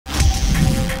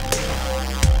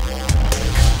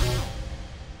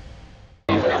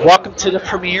Welcome to the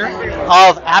premiere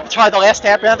of Avatar: The Last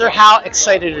Airbender. How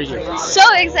excited are you? So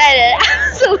excited,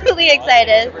 absolutely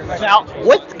excited. Now,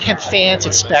 what can fans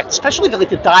expect, especially the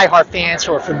die-hard fans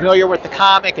who are familiar with the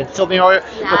comic and familiar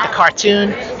with the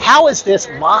cartoon? How is this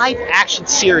live-action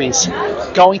series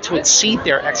going to exceed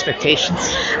their expectations?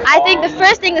 I think the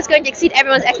first thing that's going to exceed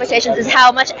everyone's expectations is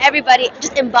how much everybody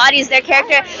just embodies their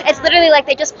character. It's literally like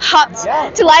they just popped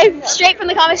to life straight from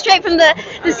the comic, straight from the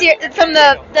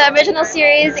original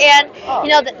series, and you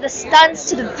know the stunts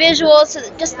to the visuals,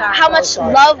 to just how much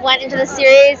love went into the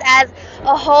series as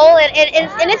a whole, and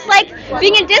it's like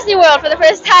being in Disney World for the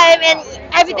first time, and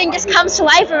everything just comes to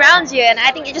life around you, and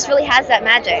I think it just really has that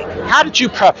magic. How did you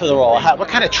prep for the role? What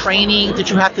kind of training did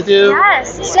you have to do?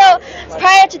 Yes, so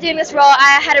prior to doing this role,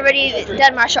 I had already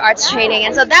done martial arts training,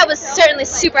 and so that was certainly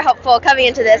super helpful coming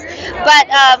into this. But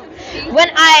when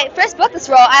I first booked this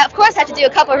role, I of course had to do a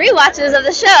couple of rewatches of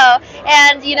the show,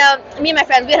 and you know, me and my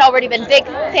friends, we had already been big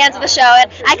fans of the show,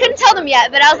 and I couldn't tell them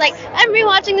yet, but I was like, I'm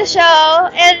rewatching the show,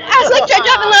 and I was like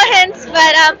dropping little hints,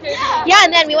 but yeah,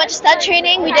 and then we went to stunt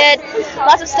training. We did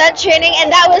lots of stunt training,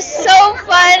 and that was so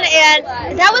fun,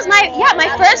 and that was my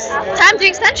first time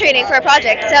doing stunt training for a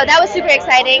project, so that was super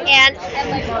exciting. And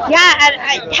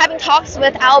yeah, having talks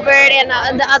with Albert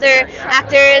and the other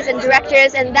actors and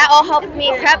directors, and that all helped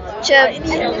me prep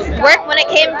to work when it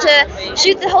came to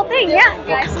shoot the whole thing. Yeah.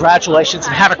 Well, congratulations,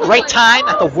 and have a great time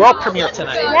at the world premiere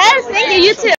tonight. Yes, thank you.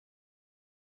 You too.